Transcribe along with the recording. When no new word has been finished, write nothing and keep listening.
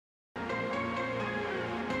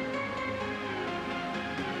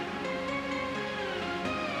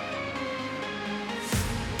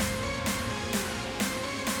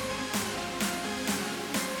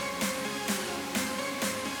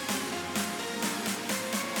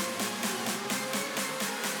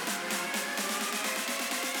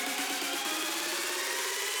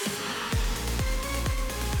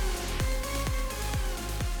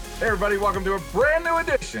Hey everybody, welcome to a brand new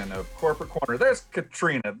edition of Corporate Corner. There's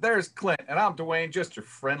Katrina, there's Clint, and I'm Dwayne, just your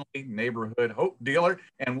friendly neighborhood hope dealer.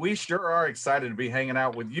 And we sure are excited to be hanging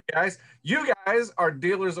out with you guys. You guys are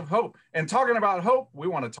dealers of hope. And talking about hope, we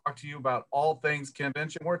want to talk to you about all things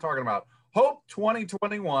convention. We're talking about Hope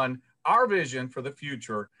 2021, our vision for the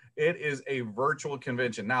future. It is a virtual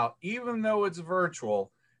convention. Now, even though it's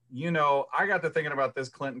virtual, you know, I got to thinking about this,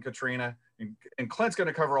 Clint and Katrina, and Clint's going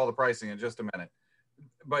to cover all the pricing in just a minute.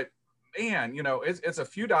 But man, you know, it's a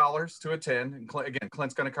few dollars to attend. And again,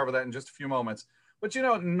 Clint's going to cover that in just a few moments. But, you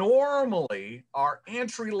know, normally our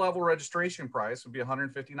entry-level registration price would be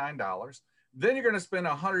 $159. Then you're going to spend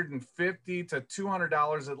 $150 to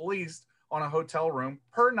 $200 at least on a hotel room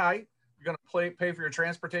per night. You're going to pay for your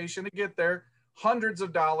transportation to get there, hundreds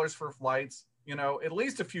of dollars for flights, you know, at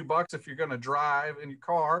least a few bucks if you're going to drive in your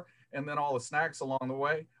car, and then all the snacks along the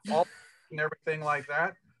way, all and everything like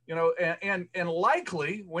that. You know, and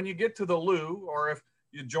likely when you get to the Lou, or if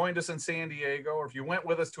you joined us in San Diego, or if you went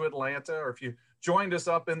with us to Atlanta, or if you joined us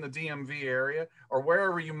up in the DMV area, or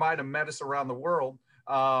wherever you might have met us around the world,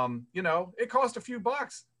 you know, it cost a few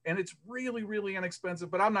bucks, and it's really, really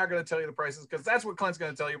inexpensive. But I'm not going to tell you the prices because that's what Clint's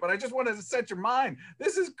going to tell you. But I just wanted to set your mind.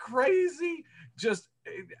 This is crazy, just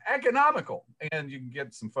economical, and you can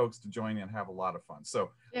get some folks to join you and have a lot of fun. So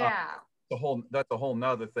yeah. That's a whole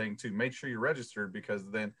nother thing too. Make sure you're registered, because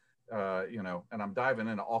then you know, and I'm diving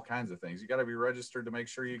into all kinds of things. You got to be registered to make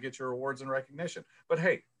sure you get your awards and recognition. But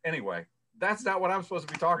hey, anyway, that's not what I'm supposed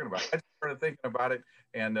to be talking about. I just started thinking about it,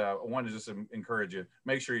 and I wanted to just encourage you.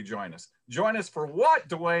 Make sure you join us. Join us for what,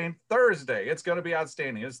 Dwayne? Thursday. It's going to be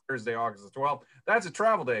outstanding. It's Thursday, August the 12th. That's a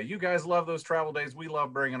travel day. You guys love those travel days. We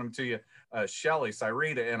love bringing them to you. Shelly,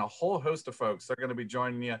 Cyrita, and a whole host of folks. They're going to be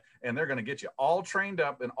joining you, and they're going to get you all trained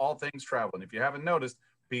up in all things travel. And if you haven't noticed,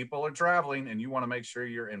 people are traveling, and you want to make sure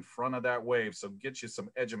you're in front of that wave. So get you some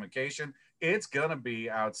education. It's going to be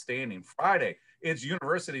outstanding. Friday, it's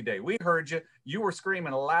University Day. We heard you. You were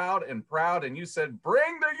screaming loud and proud, and you said,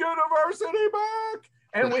 bring the university back.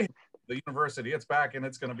 And we the university, it's back, and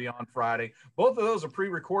it's going to be on Friday. Both of those are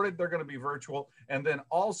pre-recorded. They're going to be virtual, and then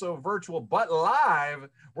also virtual but live.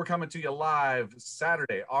 We're coming to you live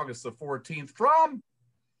Saturday, August the 14th from,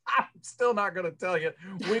 I'm still not going to tell you.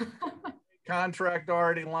 We contract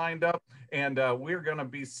already lined up, and we're going to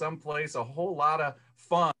be someplace a whole lot of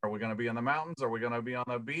fun. Are we going to be in the mountains? Are we going to be on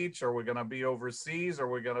the beach? Are we going to be overseas? Are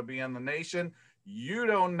we going to be in the nation? You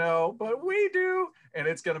don't know, but we do, and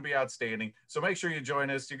it's going to be outstanding. So make sure you join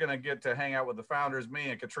us. You're going to get to hang out with the founders, me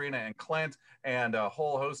and Katrina and Clint, and a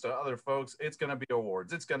whole host of other folks. It's going to be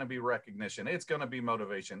awards. It's going to be recognition. It's going to be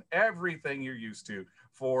motivation. Everything you're used to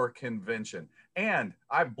for convention. And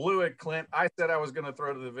I blew it, Clint. I said I was going to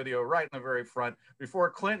throw to the video right in the very front before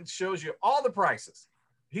Clint shows you all the prices.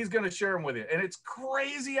 He's going to share them with you, and it's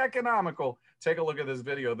crazy economical. Take a look at this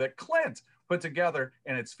video that Clint put together,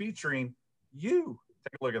 and it's featuring you.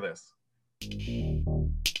 Take a look at this.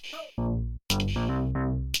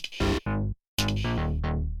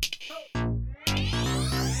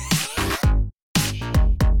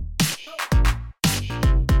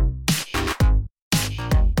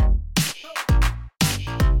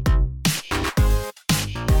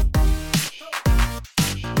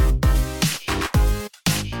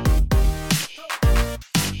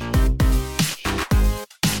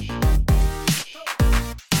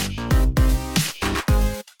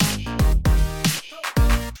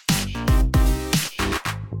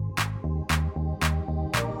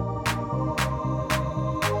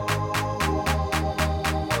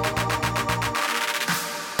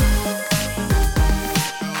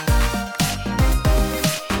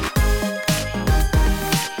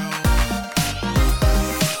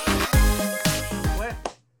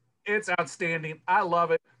 It's outstanding. I love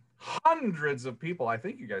it. Hundreds of people, I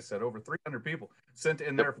think you guys said over 300 people sent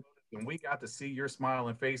in their photos, and we got to see your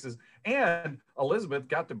smiling faces. And Elizabeth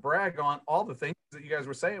got to brag on all the things that you guys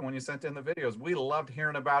were saying when you sent in the videos. We loved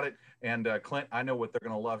hearing about it. And Clint, I know what they're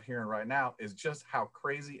going to love hearing right now is just how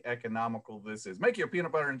crazy economical this is. Make you a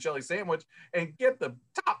peanut butter and jelly sandwich and get the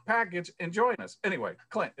top package and join us. Anyway,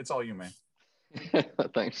 Clint, it's all you, man.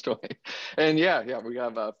 Thanks, Dwayne. And yeah, we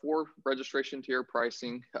have 4 registration tier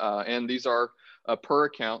pricing, and these are per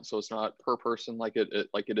account, so it's not per person like it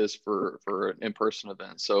is for an in-person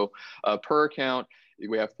event. So per account,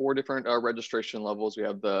 we have 4 different registration levels. We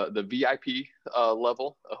have the VIP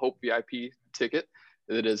level, a Hope VIP ticket.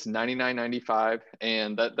 It is $99.95,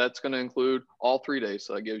 and that's going to include all 3 days.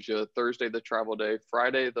 So that gives you Thursday the travel day,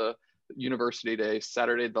 Friday the university day,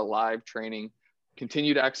 Saturday the live training,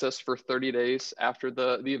 continued access for 30 days after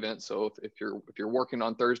the event. So if you're working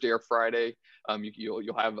on Thursday or Friday,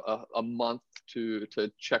 you'll have a month to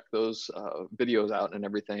check those videos out and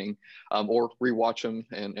everything, or rewatch them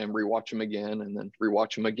and rewatch them again and then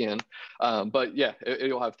rewatch them again. But yeah,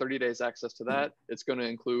 you'll have 30 days access to that. It's going to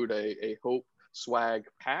include a Hope swag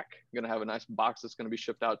pack. You're gonna have a nice box that's going to be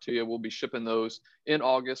shipped out to you. We'll be shipping those in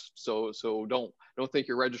August, so don't think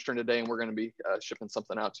you're registering today and we're going to be shipping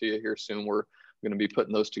something out to you here soon. We're going to be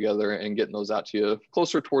putting those together and getting those out to you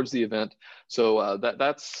closer towards the event. So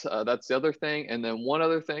that's the other thing. And then one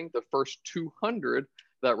other thing, the first 200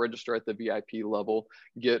 that register at the VIP level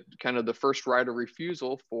get kind of the first right of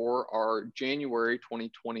refusal for our January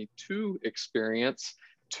 2022 experience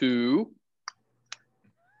to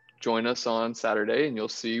join us on Saturday, and you'll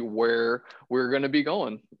see where we're going to be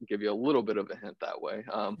going. I'll give you a little bit of a hint that way.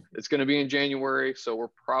 It's going to be in January, so we're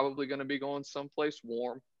probably going to be going someplace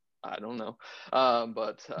warm. I don't know,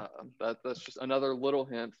 but that's just another little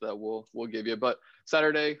hint that we'll give you. But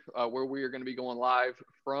Saturday, where we are going to be going live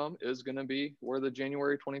from is going to be where the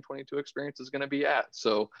January 2022 experience is going to be at.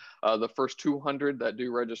 So the first 200 that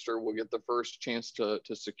do register will get the first chance to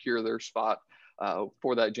secure their spot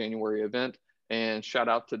for that January event. And shout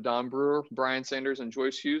out to Don Brewer, Brian Sanders, and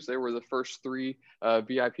Joyce Hughes. They were the first 3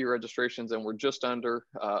 VIP registrations, and we're just under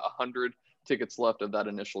 100 tickets left of that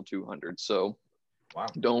initial 200. So wow.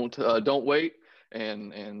 Don't wait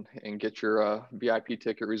and get your VIP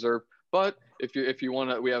ticket reserved. But if you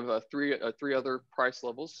want to, we have three other price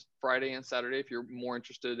levels: Friday and Saturday. If you're more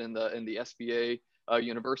interested in the SBA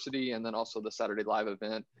University, and then also the Saturday live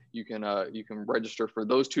event, you can register for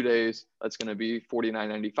those 2 days. That's going to be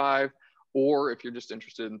 $49.95. Or if you're just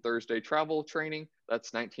interested in Thursday travel training,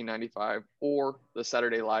 that's $19.95. Or the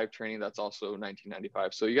Saturday live training, that's also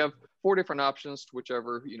 $19.95. So you have 4 different options,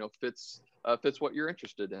 whichever fits what you're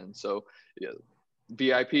interested in. So yeah,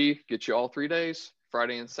 VIP gets you all 3 days,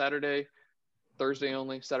 Friday and Saturday, Thursday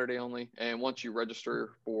only, Saturday only. And once you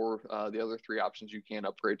register for the other 3 options, you can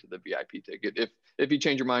upgrade to the VIP ticket if you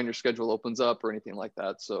change your mind, your schedule opens up or anything like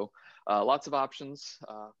that. So lots of options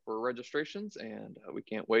for registrations, and we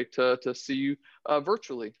can't wait to see you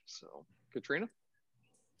virtually. So Katrina?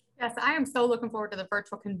 Yes, I am so looking forward to the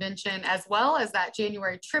virtual convention, as well as that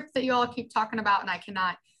January trip that you all keep talking about, and I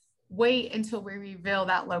cannot wait until we reveal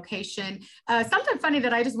that location. Something funny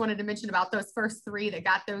that I just wanted to mention about those first 3 that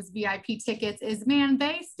got those VIP tickets is, man,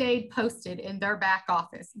 they stayed posted in their back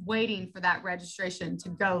office waiting for that registration to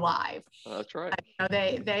go live. That's right.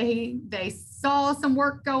 They saw some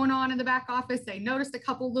work going on in the back office. They noticed a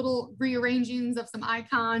couple little rearrangings of some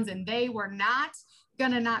icons, and they were not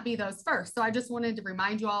going to not be those first. So I just wanted to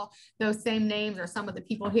remind you all, those same names are some of the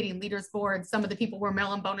people hitting leaders board. Some of the people were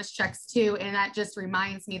mailing bonus checks too. And that just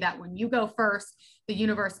reminds me that when you go first, the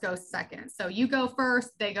universe goes second. So you go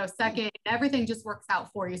first, they go second, everything just works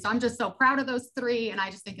out for you. So I'm just so proud of those 3. And I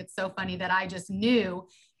just think it's so funny that I just knew,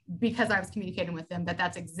 because I was communicating with them, that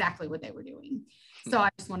that's exactly what they were doing. So I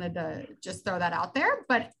just wanted to just throw that out there.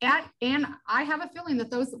 And I have a feeling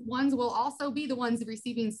that those ones will also be the ones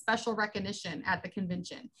receiving special recognition at the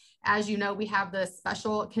convention. As you know, we have the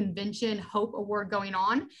special convention Hope Award going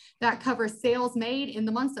on that covers sales made in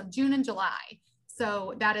the months of June and July.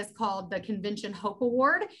 So that is called the Convention Hope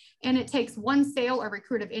Award. And it takes 1 sale or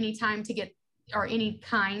recruit of any time to get, or any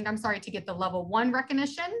kind, to get the level 1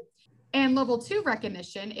 recognition. And level 2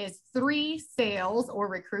 recognition is 3 sales or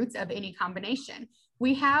recruits of any combination.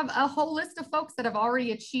 We have a whole list of folks that have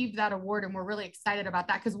already achieved that award, and we're really excited about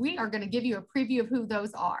that because we are going to give you a preview of who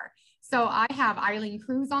those are. So I have Eileen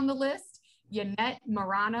Cruz on the list, Yannette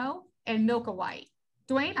Morano, and Milka White.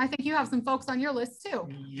 Dwayne, I think you have some folks on your list too.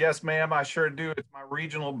 Yes, ma'am, I sure do. It's my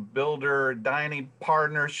regional builder, dining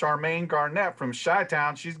partner, Charmaine Garnett from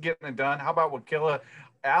Chi-Town. She's getting it done. How about Wakila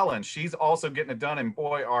Allen? She's also getting it done, and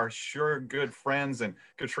boy, are sure good friends. And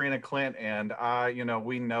Katrina, Clint, and I,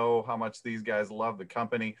 we know how much these guys love the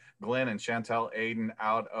company. Glenn and Chantel Aiden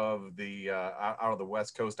out of the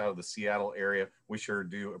West Coast, out of the Seattle area. We sure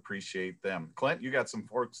do appreciate them. Clint, you got some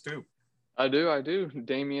folks too. I do.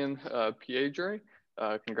 Damian Piedre.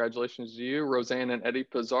 Congratulations to you, Roseanne and Eddie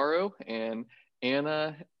Pizarro, and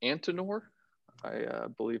Anna Antonor. I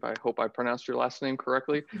hope I pronounced your last name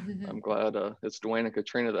correctly. I'm glad it's Dwayne and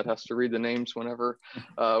Katrina that has to read the names whenever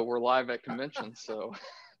we're live at conventions. So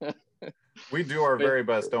we do our very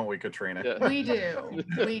best, don't we, Katrina? Yeah. We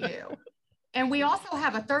do. And we also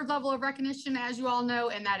have a 3rd level of recognition, as you all know,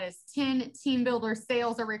 and that is 10 team builder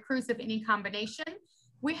sales or recruits of any combination.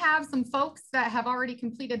 We have some folks that have already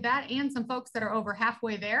completed that and some folks that are over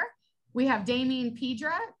halfway there. We have Damien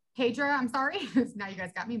Piedra, Pedra, I'm sorry. Now you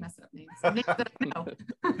guys got me messing up names. Names that I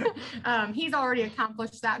know. He's already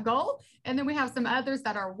accomplished that goal. And then we have some others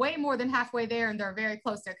that are way more than halfway there, and they're very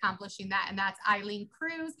close to accomplishing that. And that's Eileen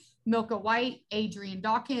Cruz, Milka White, Adrienne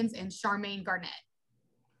Dawkins, and Charmaine Garnett.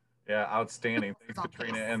 Yeah, outstanding. Thanks,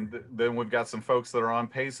 Katrina. And then we've got some folks that are on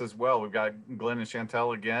pace as well. We've got Glenn and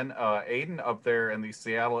Chantel again. Aiden up there in the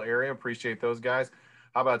Seattle area. Appreciate those guys.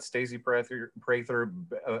 How about Stacy Prather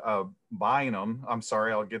Bynum? I'm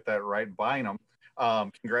sorry, I'll get that right. Bynum.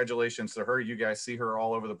 Congratulations to her. You guys see her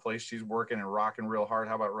all over the place. She's working and rocking real hard.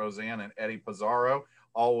 How about Roseanne and Eddie Pizarro?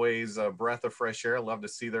 Always a breath of fresh air. Love to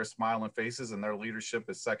see their smiling faces, and their leadership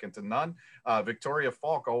is second to none. Victoria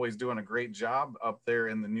Falk always doing a great job up there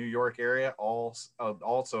in the New York area,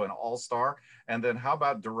 also an all-star. And then how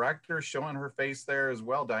about director showing her face there as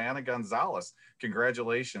well, Diana Gonzalez.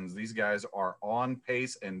 Congratulations. These guys are on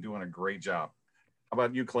pace and doing a great job. How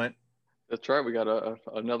about you, Clint? That's right. We got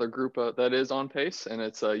another group that is on pace, and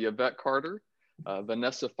it's Yvette Carter,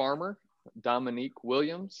 Vanessa Farmer, Dominique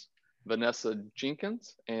Williams, Vanessa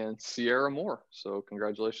Jenkins, and Sierra Moore. So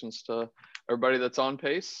congratulations to everybody that's on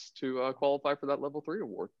pace to qualify for that level 3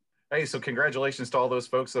 award. Hey, so congratulations to all those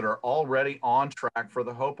folks that are already on track for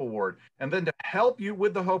the Hope Award. And then to help you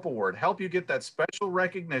with the Hope Award, help you get that special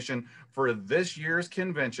recognition for this year's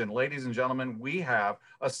convention, ladies and gentlemen, we have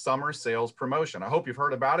a summer sales promotion. I hope you've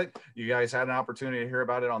heard about it. You guys had an opportunity to hear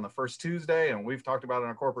about it on the first Tuesday, and we've talked about it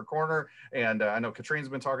in a corporate corner. And I know Katrina's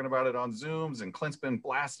been talking about it on Zooms, and Clint's been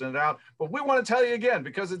blasting it out. But we want to tell you again,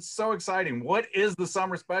 because it's so exciting. What is the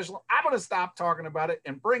summer special? I'm going to stop talking about it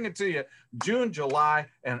and bring it to you June, July,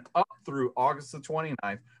 and up through August the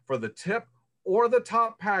 29th for the tip or the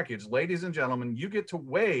top package. Ladies and gentlemen, you get to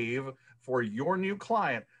waive for your new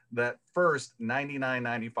client that first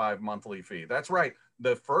 $99.95 monthly fee. That's right.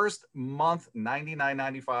 The first month,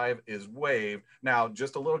 $99.95 is waived. Now,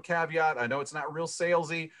 just a little caveat. I know it's not real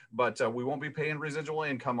salesy, but we won't be paying residual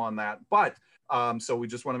income on that. But so we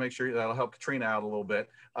just want to make sure that'll help Katrina out a little bit.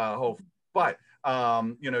 But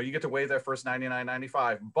you know, you get to waive that first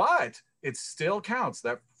 $99.95, but it still counts.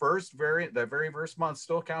 That very first month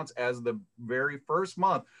still counts as the very first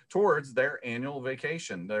month towards their annual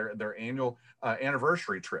vacation, their annual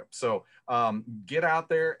anniversary trip. So get out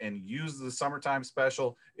there and use the summertime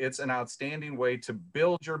special. It's an outstanding way to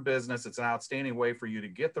build your business. It's an outstanding way for you to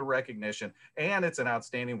get the recognition, and it's an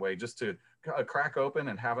outstanding way just to crack open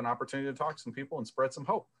and have an opportunity to talk to some people and spread some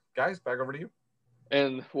hope. Guys, back over to you.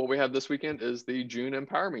 And what we have this weekend is the June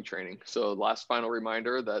Empower Me training. So last final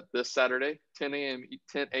reminder that this Saturday, 10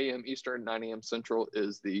 a.m. Eastern, 9 a.m. Central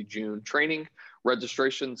is the June training.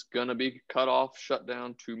 Registration's gonna be cut off, shut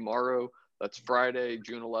down tomorrow. That's Friday,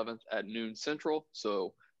 June 11th at noon Central.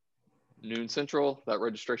 So noon Central, that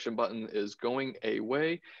registration button is going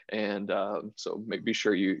away. And so be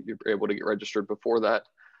sure you're able to get registered before that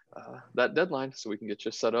deadline so we can get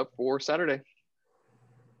you set up for Saturday.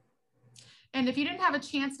 And if you didn't have a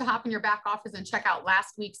chance to hop in your back office and check out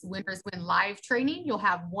last week's Winners Win live training, you'll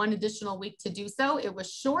have one additional week to do so. It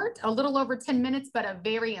was short, a little over 10 minutes, but a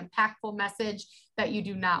very impactful message that you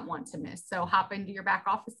do not want to miss. So hop into your back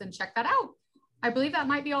office and check that out. I believe that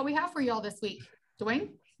might be all we have for y'all this week. Dwayne?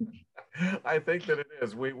 I think that it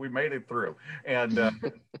is. We made it through. And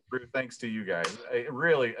thanks to you guys.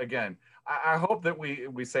 Really, again, I hope that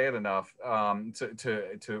we say it enough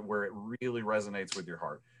to where it really resonates with your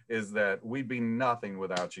heart, is that we'd be nothing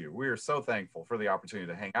without you. We are so thankful for the opportunity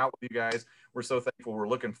to hang out with you guys. We're so thankful. We're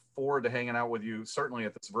looking forward to hanging out with you, certainly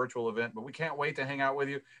at this virtual event, but we can't wait to hang out with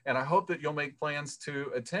you. And I hope that you'll make plans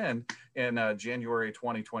to attend in January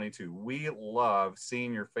 2022. We love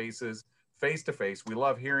seeing your faces face to face. We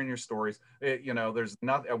love hearing your stories. There's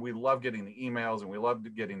nothing. We love getting the emails, and we love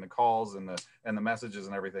getting the calls and the messages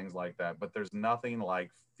and everything like that. But there's nothing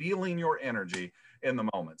like feeling your energy in the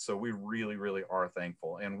moment. So we really, really are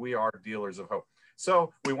thankful, and we are dealers of hope.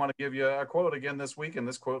 So we want to give you a quote again this week, and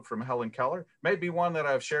this quote from Helen Keller may be one that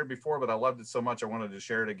I've shared before, but I loved it so much I wanted to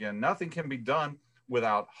share it again. Nothing can be done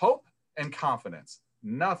without hope and confidence.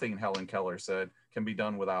 Nothing, Helen Keller said, can be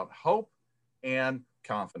done without hope and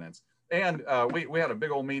confidence. And we had a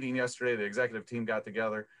big old meeting yesterday. The executive team got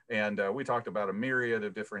together, and we talked about a myriad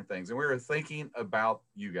of different things. And we were thinking about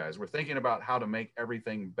you guys. We're thinking about how to make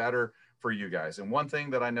everything better for you guys. And one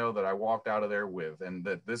thing that I know that I walked out of there with, and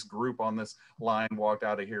that this group on this line walked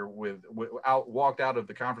out of here walked out of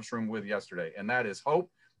the conference room with yesterday, and that is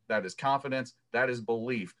hope, that is confidence, that is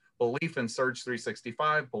belief. Belief in Surge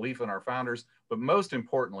 365, belief in our founders, but most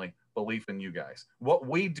importantly, belief in you guys. What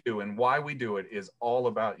we do and why we do it is all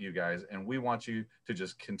about you guys, and we want you to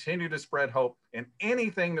just continue to spread hope in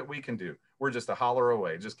anything that we can do. we're just a holler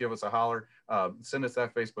away. Just give us a holler, send us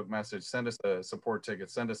that Facebook message, send us a support ticket,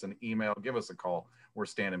 send us an email, give us a call. We're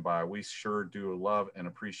standing by. We sure do love and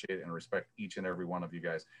appreciate and respect each and every one of you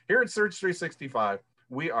guys. Here at Surge 365,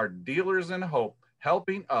 we are dealers in hope,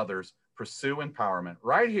 helping others pursue empowerment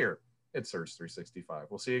right here at Surge 365.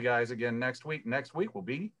 We'll see you guys again next week. Next week will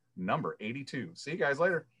be number 82. See you guys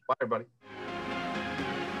later. Bye, everybody.